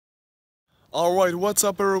Alright, what's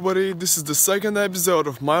up everybody? This is the second episode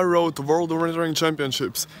of my road to World Orienteering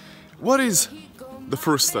Championships. What is the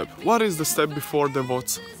first step? What is the step before the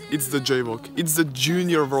WOC? It's the JWOC. It's the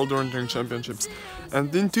Junior World Orienteering Championships.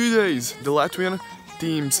 And in 2 days, the Latvian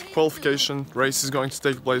team's qualification race is going to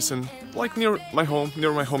take place in, near my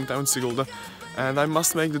hometown, Sigulda. And I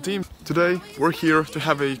must make the team. Today, we're here to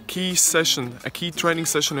have a key session, a key training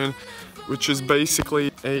session which is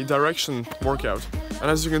basically a direction workout. And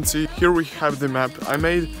as you can see, here we have the map. I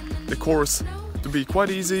made the course to be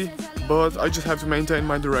quite easy, but I just have to maintain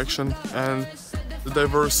my direction, and the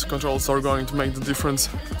diverse controls are going to make the difference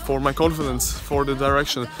for my confidence for the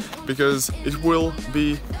direction, because it will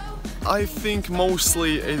be, I think,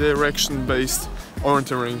 mostly a direction-based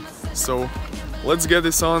orienteering. So let's get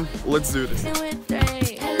this on, let's do this.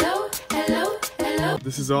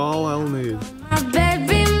 This is all I'll need.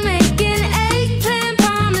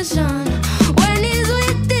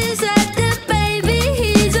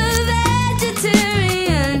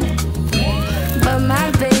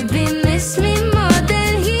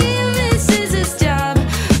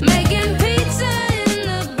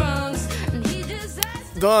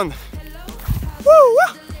 Done! Woo!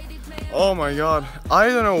 Oh my god, I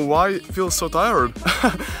don't know why I feel so tired.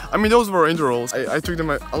 I mean, those were intervals. I took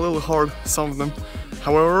them a little hard, some of them.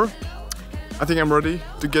 However, I think I'm ready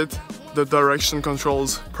to get the direction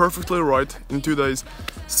controls perfectly right in 2 days.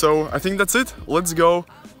 So I think that's it. Let's go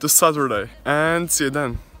to Saturday and see you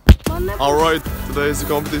then. Alright, today is the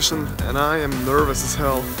competition and I am nervous as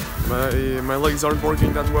hell. My legs aren't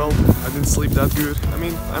working that well. I didn't sleep that good. I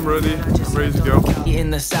mean, I'm ready to go.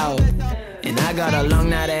 In the south, and I got a long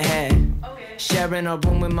night ahead, sharing a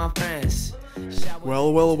room with my friends.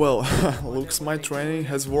 Well, looks my training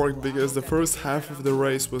has worked, because the first half of the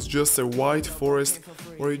race was just a white forest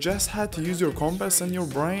where you just had to use your compass and your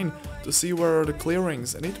brain to see where are the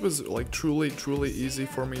clearings, and it was like truly easy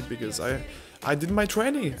for me, because I did my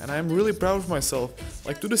training and I'm really proud of myself.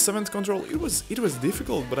 Like, to the 7th control, it was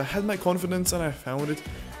difficult, but I had my confidence and I found it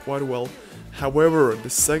quite well. However, the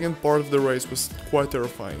second part of the race was quite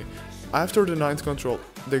terrifying. After the 9th control,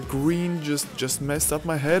 the green just messed up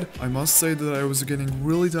my head. I must say that I was getting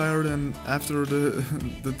really tired, and after the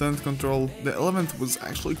 10th control, the 11th was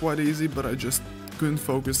actually quite easy, but I just couldn't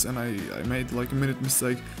focus and I made like a minute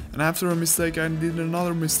mistake. And after a mistake, I did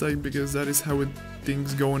another mistake, because that is how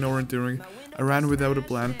things go in orienteering. I ran without a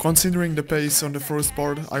plan. Considering the pace on the first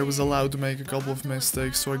part, I was allowed to make a couple of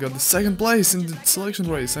mistakes, so I got the 2nd place in the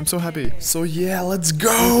selection race. I'm so happy. So yeah, let's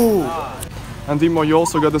go! And Timo, you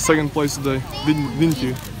also got the 2nd place today, didn't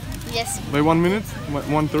you? Yes. By 1 minute?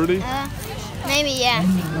 1:30? Maybe, yeah.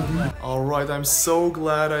 Alright, I'm so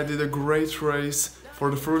glad I did a great race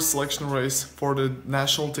for the first selection race for the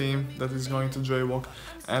national team that is going to JWOC.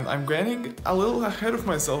 And I'm getting a little ahead of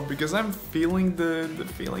myself, because I'm feeling the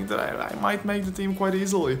feeling that I might make the team quite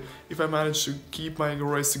easily if I manage to keep my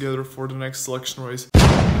race together for the next selection race.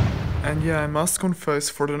 And yeah, I must confess,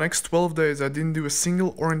 for the next 12 days I didn't do a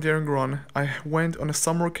single orienteering run. I went on a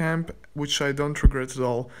summer camp, which I don't regret at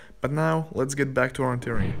all. But now, let's get back to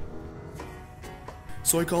orienteering.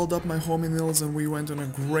 So I called up my homie Nils and we went on a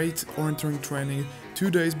great orienteering training 2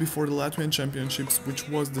 days before the Latvian Championships, which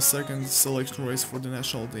was the 2nd selection race for the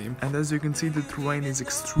national team. And as you can see, the terrain is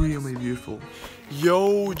extremely beautiful.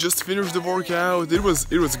 Yo, just finished the workout. It was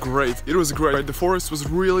great. It was great. The forest was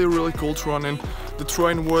really cool to run in. The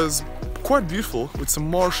terrain was quite beautiful, with some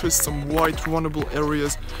marshes, some wide runnable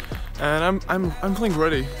areas. And I'm feeling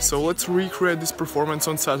ready, so let's recreate this performance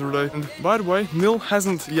on Saturday. And by the way, Nil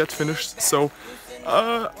hasn't yet finished, so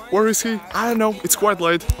where is he? I don't know, it's quite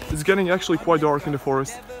late. It's getting actually quite dark in the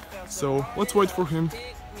forest, so let's wait for him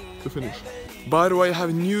to finish. By the way, I have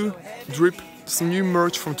a new drip, some new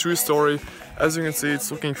merch from True Story. As you can see,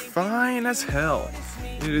 it's looking fine as hell.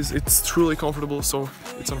 It's truly comfortable, so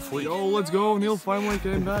it's on fleek. Oh, let's go, Neil finally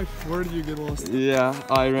came back. Where did you get lost? Yeah,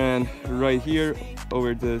 I ran right here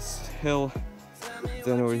over this hill,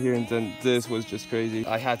 then over here, and then this was just crazy.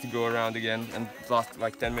 I had to go around again and lost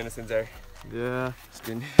like 10 minutes in there. Yeah. It's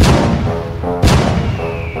been...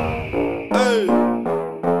 Hey!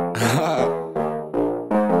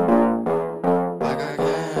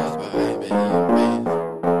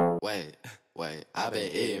 I've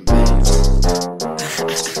been eating beans.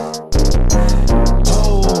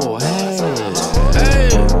 Oh,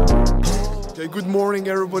 hey! Okay, good morning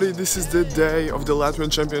everybody. This is the day of the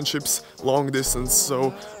Latvian Championships long distance,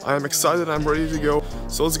 so I am excited, I'm ready to go.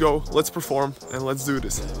 So let's go, let's perform, and let's do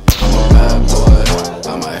this. I'm a bad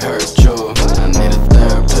boy, I might hurt you. I need a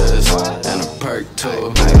therapist and a perk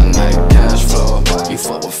too. I need cash flow, you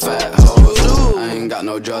fuck with fat hoes. I ain't ain't got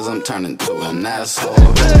no drugs, I'm turning to an asshole. In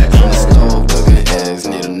the stove, cooking eggs,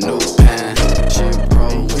 need a new pan.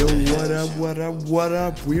 Yo, what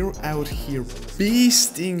up? We're out here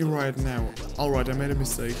beasting right now. Alright, I made a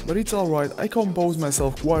mistake, but it's alright. I composed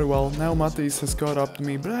myself quite well. Now Mattis has caught up to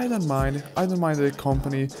me, but I don't mind. I don't mind the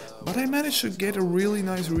company. But I managed to get a really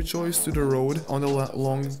nice rechoice to the road on the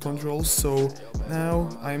long controls, so now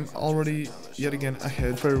I'm already yet again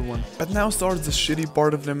ahead of everyone. But now starts the shitty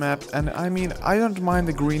part of the map, and I mean, I don't mind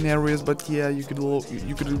the green areas, but yeah, you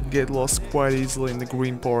could get lost quite easily in the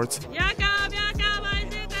green parts.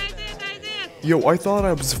 Yo, I thought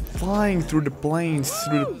I was flying through the planes,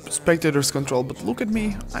 through the spectator's control, but look at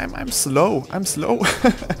me, I'm slow, I'm slow.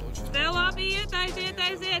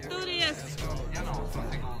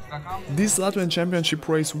 This Latvian championship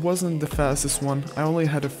race wasn't the fastest one, I only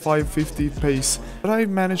had a 5:50 pace, but I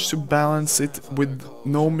managed to balance it with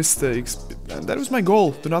no mistakes, and that was my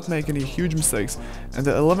goal, to not make any huge mistakes, and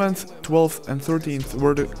the 11th, 12th and 13th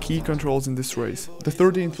were the key controls in this race. The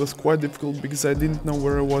 13th was quite difficult because I didn't know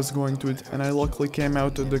where I was going to it, and I luckily came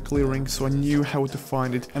out of the clearing, so I knew how to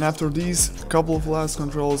find it, and after these couple of last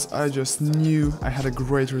controls I just knew I had a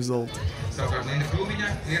great result. Savukārt Linda Krūmiņa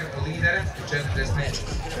ir līdere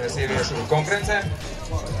 40 sieviešu konkurencē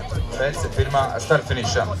pēc pirmā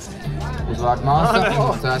startfiniša. Uzvārda māsa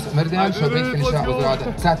Cēsu Merdiāna šobrīd finišā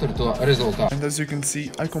uzrāda 4. rezultātu. And as you can see,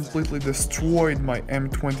 I completely destroyed my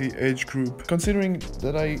M20 age group. Considering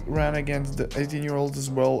that I ran against the 18-year-olds as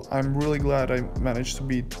well, I'm really glad I managed to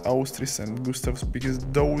beat Austris and Gustavs because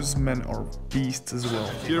those men are beasts as well.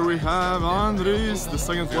 Here we have Andris, the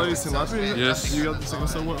second place in Latvia. Yes. You got the second,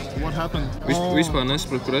 so what happened? Vispār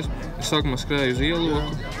nesapratu, kur es sākumā skrēju uz ieloku,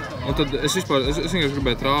 un tad es vienkārši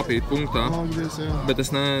gribēju trāpīt punktā, bet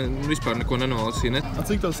es vispār neko nenolasīju.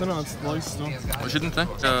 Cik tev sanāca laiks to? Šitni te?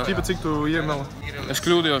 Cik tu iemeli? Es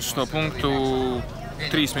kļūdījos uz to punktu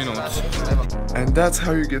 3 minūtes. And that's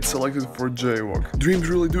how you get selected for JWOC. Dreams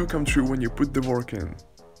really do come true when you put the work in.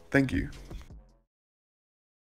 Thank you.